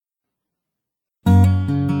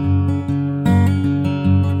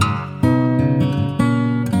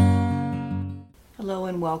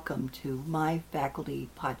and welcome to My Faculty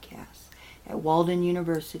Podcast at Walden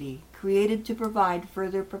University, created to provide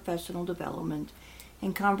further professional development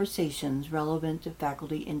and conversations relevant to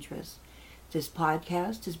faculty interests. This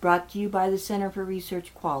podcast is brought to you by the Center for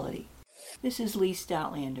Research Quality. This is Lee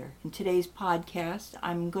Stoutlander. In today's podcast,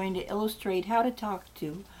 I'm going to illustrate how to talk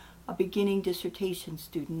to a beginning dissertation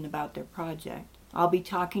student about their project. I'll be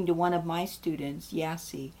talking to one of my students,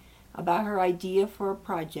 Yassi, about her idea for a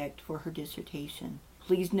project for her dissertation.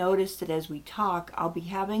 Please notice that as we talk, I'll be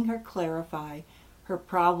having her clarify her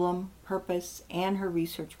problem, purpose, and her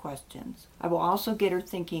research questions. I will also get her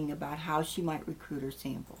thinking about how she might recruit her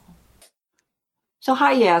sample. So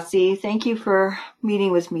hi, Yassi. Thank you for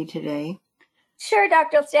meeting with me today. Sure,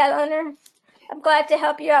 Dr. Stoutlander. I'm glad to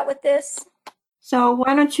help you out with this. So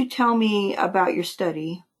why don't you tell me about your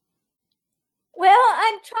study? Well,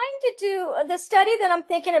 I'm trying to do the study that I'm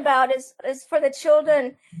thinking about is for the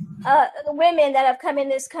children, the women that have come in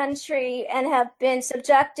this country and have been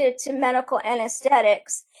subjected to medical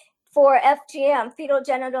anesthetics for FGM, fetal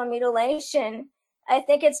genital mutilation. I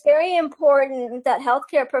think it's very important that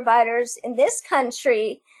healthcare providers in this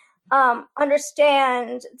country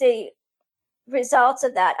understand the results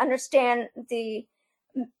of that, understand the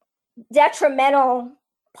detrimental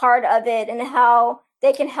part of it and how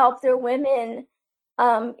they can help their women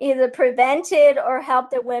either prevent it or help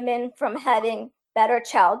their women from having better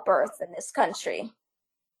childbirth in this country.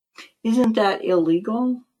 Isn't that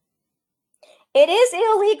illegal? It is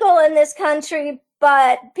illegal in this country,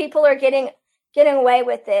 but people are getting away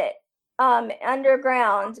with it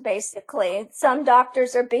underground, basically. Some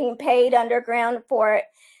doctors are being paid underground for it.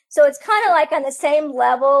 So it's kind of like on the same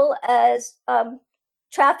level as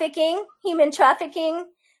trafficking, human trafficking,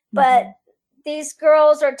 but these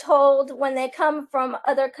girls are told when they come from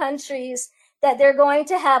other countries that they're going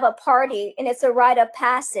to have a party and it's a rite of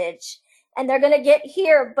passage and they're going to get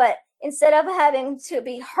here, but instead of having to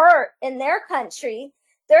be hurt in their country,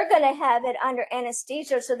 they're going to have it under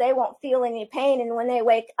anesthesia so they won't feel any pain, and when they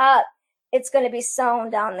wake up, it's going to be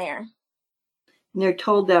sewn down there. And they're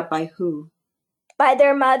told that by who? By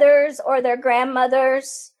their mothers or their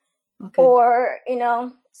grandmothers, okay, or,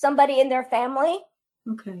 somebody in their family.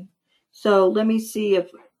 Okay. So let me see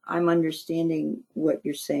if I'm understanding what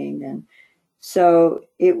you're saying then. So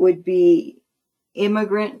it would be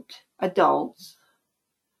immigrant adults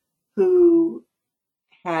who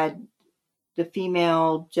had the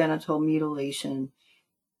female genital mutilation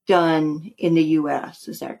done in the U.S.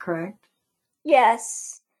 Is that correct?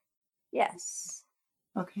 Yes. Yes.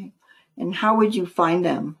 Okay. And how would you find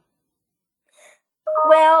them?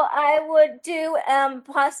 Well, I would do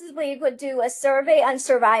possibly a survey on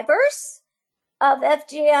survivors of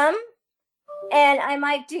FGM, and I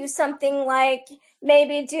might do something like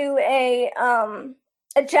maybe do a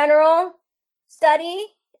general study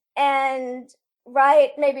and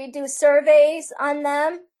maybe do surveys on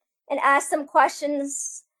them and ask them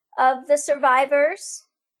questions of the survivors.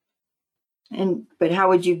 But how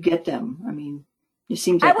would you get them? I mean, it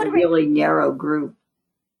seems like a really narrow group.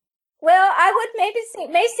 Well, I would maybe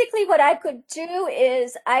say, basically what I could do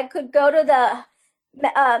is I could go to the,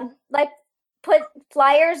 put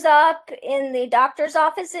flyers up in the doctor's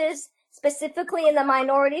offices, specifically in the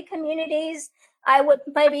minority communities. I would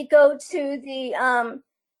maybe go to the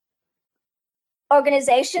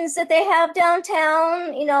organizations that they have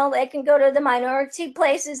downtown. They can go to the minority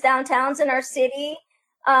places, downtowns in our city.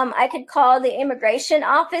 I could call the immigration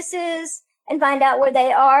offices and find out where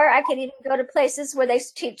they are. I could even go to places where they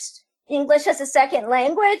teach English as a second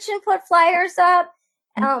language and put flyers up.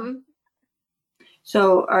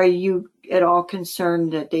 So are you at all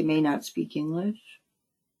concerned that they may not speak English?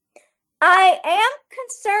 I am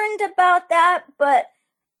concerned about that, but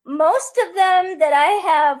most of them that I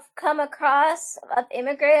have come across of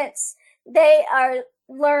immigrants, they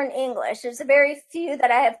learn English. There's a very few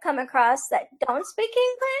that I have come across that don't speak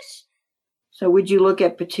English. So would you look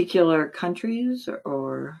at particular countries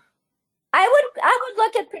or? I would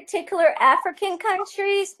look at particular African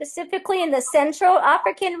countries, specifically in the Central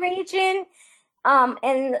African region,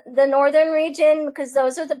 and the Northern region, because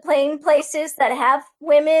those are the plain places that have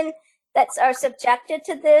women that are subjected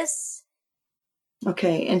to this.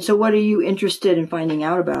 Okay, and so what are you interested in finding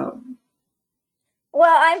out about?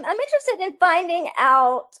 Well, I'm interested in finding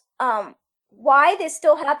out why this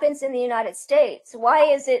still happens in the United States. Why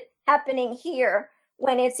is it happening here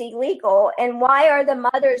when it's illegal? And why are the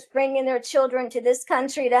mothers bringing their children to this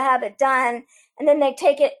country to have it done, and then they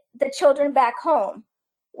take the children back home?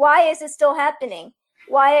 Why is it still happening?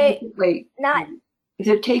 Why not? If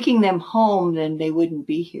they're taking them home, then they wouldn't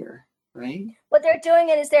be here. right? What they're doing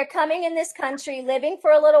is they're coming in this country, living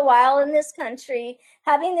for a little while in this country,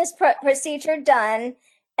 having this procedure done,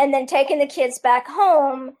 and then taking the kids back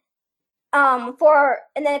home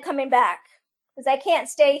and then coming back because they can't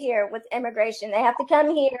stay here with immigration. They have to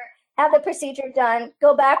come here, have the procedure done,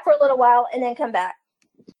 go back for a little while, and then come back.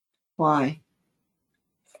 Why?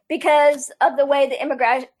 Because of the way the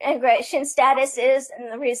immigration status is,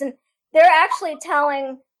 and the reason they're actually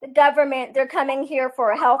telling the government they're coming here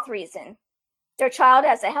for a health reason. Their child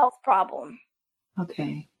has a health problem.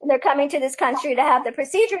 Okay. And they're coming to this country to have the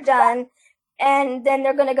procedure done, and then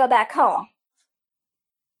they're going to go back home.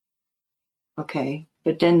 Okay.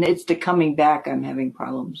 But then it's the coming back I'm having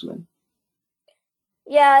problems with.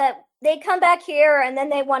 Yeah, they come back here and then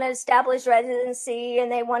they want to establish residency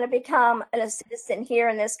and they want to become a citizen here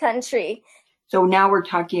in this country. So now we're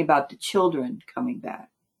talking about the children coming back.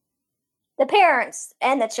 The parents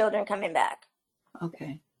and the children coming back.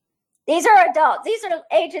 Okay. These are adults. These are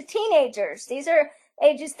ages teenagers. These are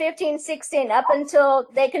ages 15, 16, up until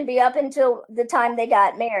they can be up until the time they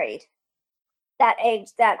got married. That age,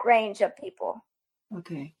 that range of people.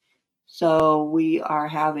 Okay. So we are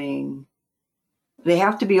having, they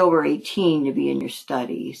have to be over 18 to be in your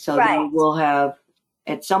study. So Right. They will have,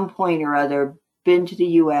 at some point or other, been to the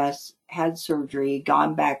U.S., had surgery,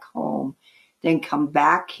 gone back home, then come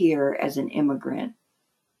back here as an immigrant.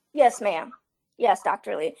 Yes, ma'am. Yes,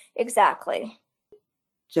 Dr. Lee. Exactly.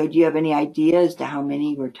 So do you have any idea as to how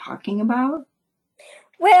many we're talking about?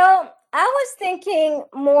 Well, I was thinking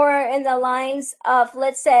more in the lines of,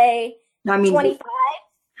 let's say, 25.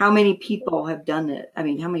 How many people have done it? I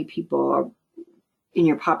mean, how many people are in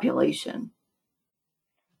your population?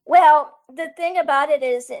 Well, the thing about it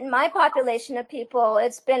is, in my population of people,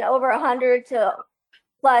 it's been over 100 to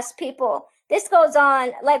plus people. This goes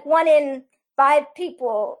on, like 1 in 5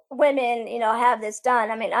 people, women, have this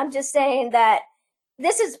done. I mean, I'm just saying that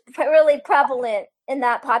this is really prevalent in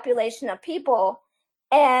that population of people.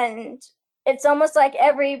 And it's almost like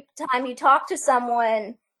every time you talk to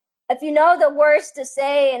someone, if you know the words to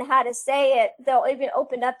say and how to say it, they'll even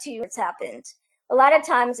open up to you what's happened. A lot of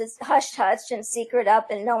times it's hush-hush and secret up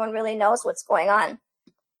and no one really knows what's going on.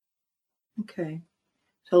 Okay.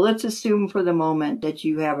 So let's assume for the moment that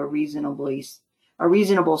you have a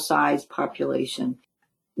reasonable sized population.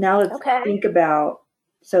 Now let's think about,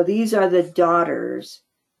 so these are the daughters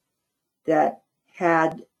that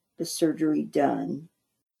had the surgery done.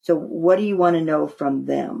 So what do you want to know from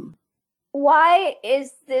them? Why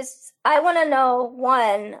is this? I want to know,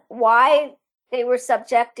 1, why they were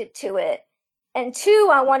subjected to it. And 2,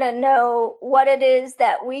 I want to know what it is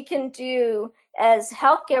that we can do as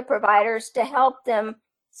healthcare providers to help them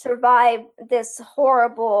survive this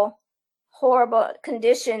horrible, horrible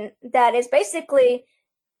condition that is basically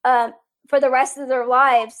for the rest of their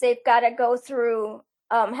lives, they've got to go through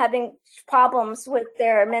having problems with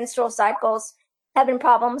their menstrual cycles, having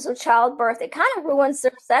problems with childbirth. It kind of ruins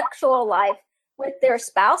their sexual life with their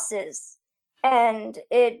spouses. And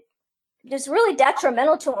it just really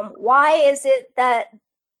detrimental to them. Why is it that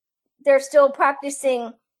they're still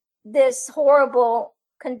practicing this horrible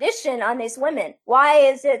condition on these women? Why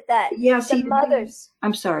is it that the mothers...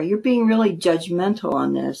 I'm sorry, you're being really judgmental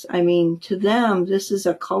on this. I mean, to them, this is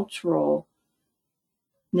a cultural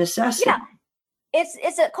necessity. Yeah,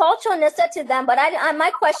 it's a cultural necessity to them, but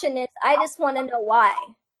my question is, I just want to know why.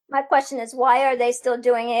 My question is, why are they still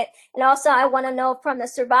doing it? And also, I want to know from the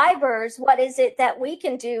survivors, what is it that we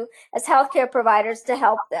can do as healthcare providers to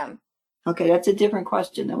help them? Okay, that's a different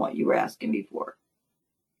question than what you were asking before.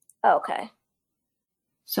 Okay.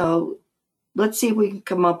 So let's see if we can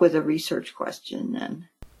come up with a research question then.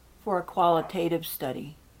 For a qualitative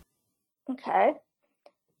study. Okay.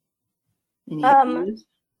 Any ideas?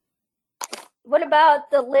 What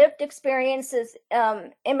about the lived experiences,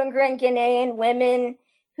 immigrant Ghanaian women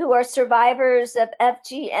who are survivors of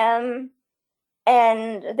FGM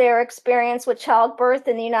and their experience with childbirth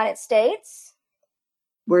in the United States?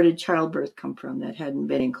 Where did childbirth come from? That hadn't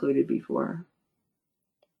been included before.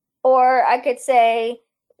 Or I could say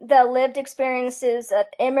the lived experiences of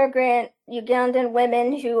immigrant Ugandan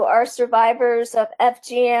women who are survivors of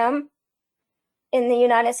FGM in the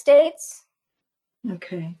United States.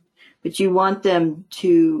 Okay. But you want them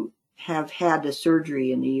to have had the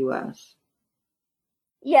surgery in the U.S.?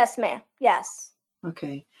 Yes, ma'am. Yes.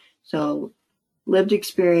 Okay. So lived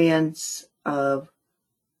experience of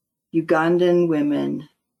Ugandan women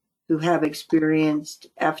who have experienced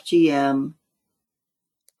FGM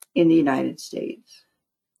in the United States.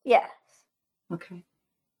 Yes. Okay.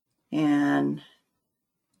 And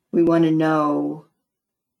we want to know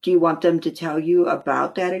do you want them to tell you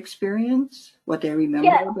about that experience? What they remember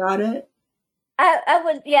Yeah, about it? I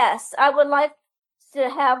would, yes, I would like to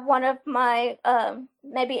have one of my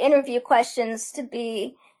maybe interview questions to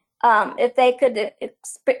be if they could,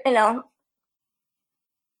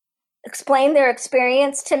 explain their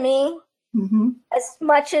experience to me Mm-hmm. as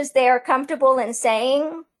much as they are comfortable in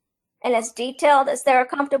saying and as detailed as they're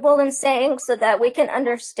comfortable in saying so that we can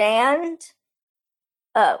understand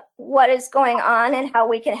what is going on and how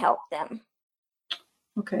we can help them.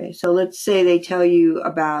 Okay, so let's say they tell you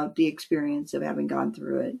about the experience of having gone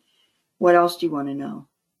through it. What else do you want to know?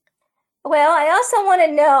 Well, I also want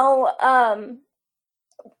to know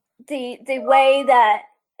the way that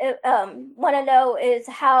want to know is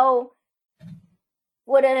how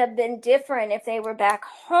would it have been different if they were back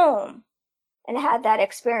home and had that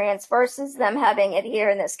experience versus them having it here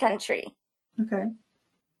in this country. Okay.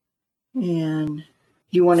 And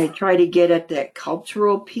you want to try to get at that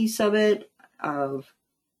cultural piece of it, of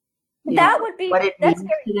That would be what it that's means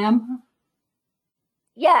very to them?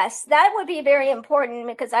 yes, that would be very important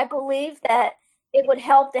because I believe that it would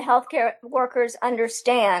help the healthcare workers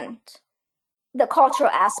understand the cultural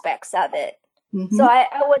aspects of it. So Mm-hmm. I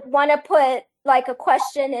would want to put like a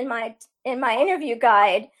question in my interview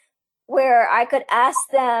guide where I could ask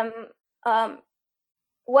them,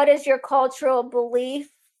 what is your cultural belief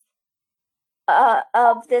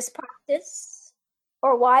of this practice?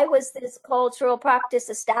 Or why was this cultural practice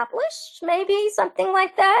established? Maybe something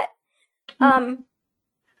like that. I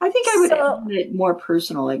think I would So make it more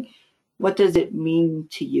personal. Like, what does it mean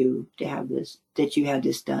to you to have this, that you had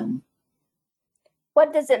this done?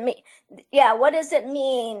 what does it mean? Yeah, what does it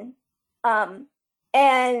mean?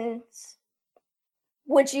 And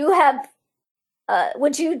would you have,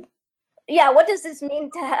 would you, yeah, what does this mean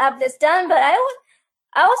to have this done? But I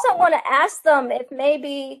also want to ask them if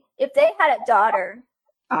maybe if they had a daughter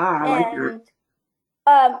Ah, I like that.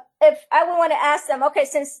 and if I would want to ask them, okay,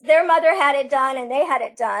 since their mother had it done and they had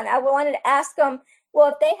it done, I wanted to ask them, well,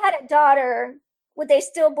 if they had a daughter, would they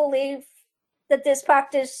still believe that this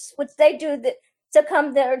practice, would they do the,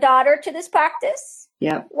 succumb their daughter to this practice?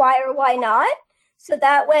 Yeah. Why or why not? So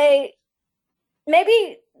that way,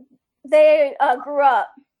 maybe they grew up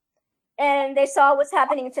and they saw what's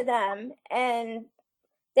happening to them and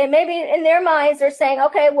they maybe in their minds are saying,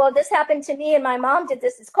 okay, well, this happened to me and my mom did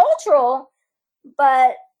this. It's cultural,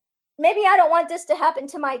 but maybe I don't want this to happen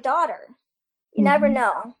to my daughter. You never Mm-hmm.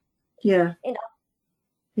 know. Yeah. You know,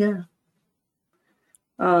 Yeah.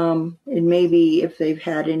 And maybe if they've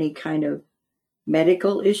had any kind of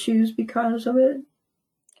medical issues because of it.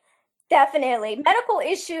 definitely. Medical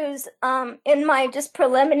issues, in my just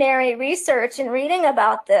preliminary research and reading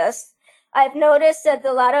about this, I've noticed that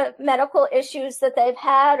a lot of medical issues that they've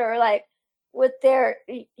had are like with their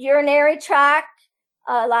urinary tract.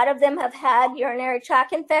 A lot of them have had urinary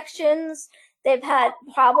tract infections. They've had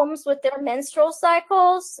problems with their menstrual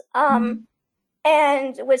cycles, Mm-hmm.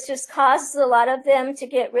 and which just causes a lot of them to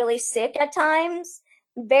get really sick at times.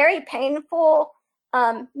 Very painful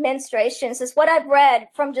menstruations is what I've read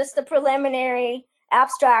from just the preliminary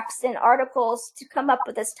abstracts and articles to come up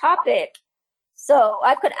with this topic. So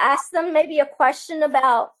I could ask them maybe a question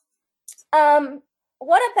about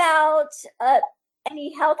what about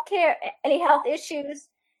any healthcare, any health issues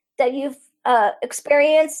that you've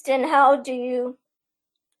experienced, and how do you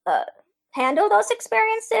uh, handle those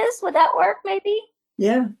experiences? Would that work maybe?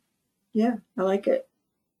 Yeah. Yeah. I like it.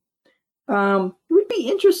 It would be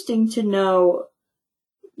interesting to know,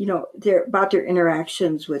 about their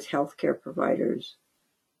interactions with healthcare providers.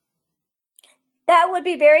 That would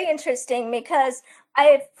be very interesting because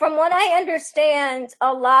from what I understand,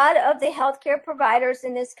 a lot of the healthcare providers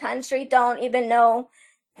in this country don't even know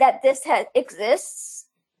that this exists,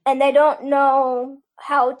 and they don't know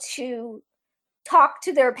how to talk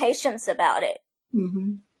to their patients about it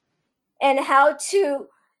Mm-hmm. and how to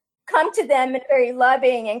come to them in a very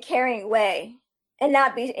loving and caring way and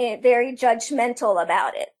not be very judgmental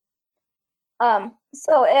about it.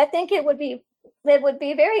 So I think it would be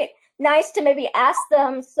very nice to maybe ask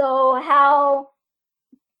them. So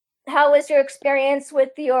how is your experience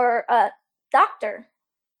with your doctor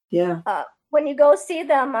Yeah. when you go see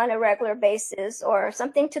them on a regular basis or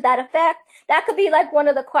something to that effect? That could be like one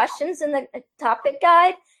of the questions in the topic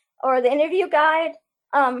guide or the interview guide.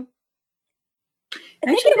 I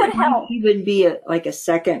think Actually, it would that might help. even be a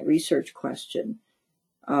second research question.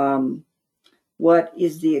 Um, what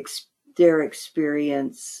is their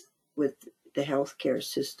experience with the healthcare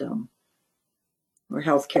system or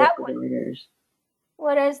healthcare That would, providers?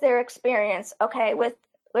 what is their experience? Okay, with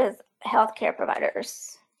healthcare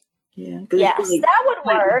providers. Yeah, because it's Yes, really that would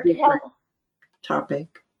quite a work. different topic.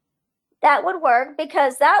 That would work,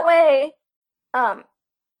 because that way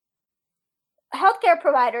healthcare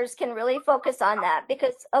providers can really focus on that,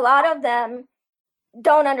 because a lot of them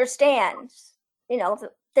don't understand,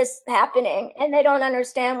 this happening, and they don't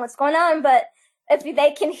understand what's going on. But if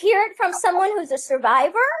they can hear it from someone who's a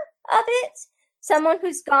survivor of it, someone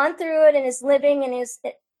who's gone through it and is living and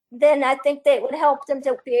then I think they would help them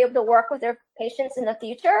to be able to work with their patients in the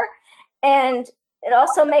future. And it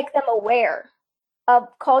also make them aware of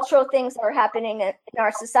cultural things that are happening in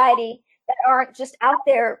our society that aren't just out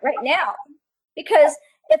there right now. Because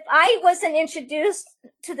if I wasn't introduced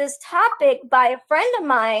to this topic by a friend of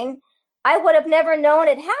mine, I would have never known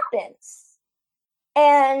it happens.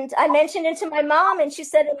 And I mentioned it to my mom, and she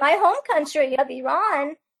said, in my home country of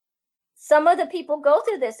Iran, some of the people go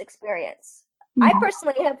through this experience. Mm-hmm. I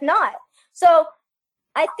personally have not. So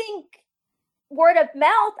I think word of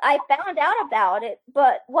mouth, I found out about it,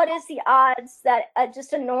 but what is the odds that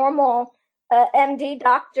just a normal MD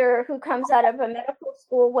doctor who comes out of a medical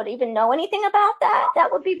school would even know anything about that?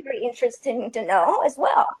 That would be very interesting to know as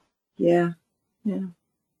well. Yeah.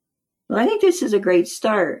 Well, I think this is a great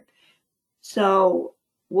start. So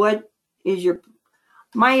what is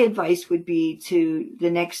my advice would be the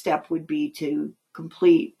next step would be to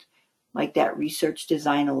complete like that research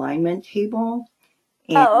design alignment table.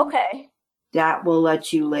 And okay. That will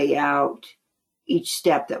let you lay out each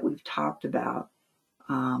step that we've talked about,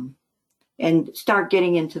 and start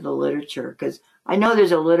getting into the literature, because I know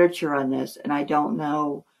there's a literature on this, and I don't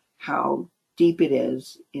know how deep it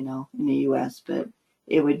is, in the U.S., but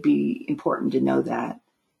it would be important to know that,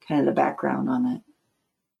 kind of the background on it.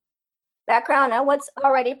 Background on what's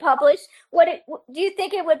already published. Do you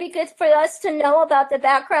think it would be good for us to know about the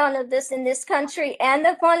background of this in this country and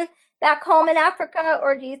the one back home in Africa,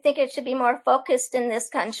 or do you think it should be more focused in this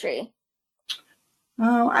country?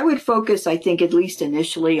 I would focus, I think, at least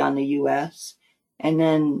initially on the U.S., and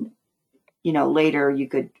then, later you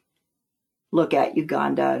could look at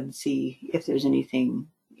Uganda and see if there's anything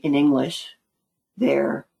in English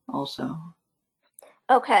there also.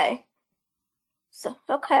 Okay.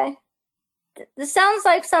 Okay. This sounds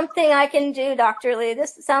like something I can do, Dr. Lee.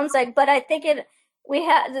 This sounds like, but I think we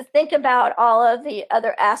have to think about all of the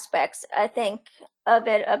other aspects, I think, of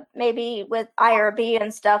it, maybe with IRB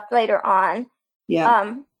and stuff later on.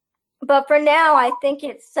 Yeah. But for now, I think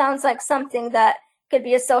it sounds like something that could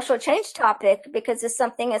be a social change topic, because it's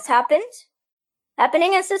something that's happening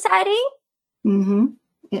in society. Mm-hmm.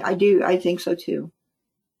 I do. I think so too.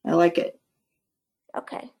 I like it.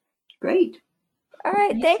 Okay. Great. All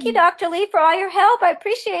right. Thank you, Dr. Lee, for all your help. I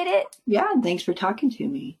appreciate it. Yeah, and thanks for talking to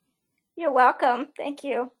me. You're welcome. Thank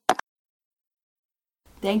you.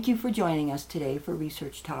 Thank you for joining us today for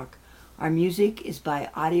Research Talk. Our music is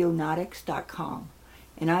by Audionautics.com,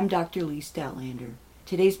 and I'm Dr. Lee Statlander.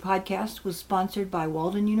 Today's podcast was sponsored by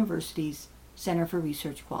Walden University's Center for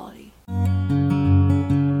Research Quality.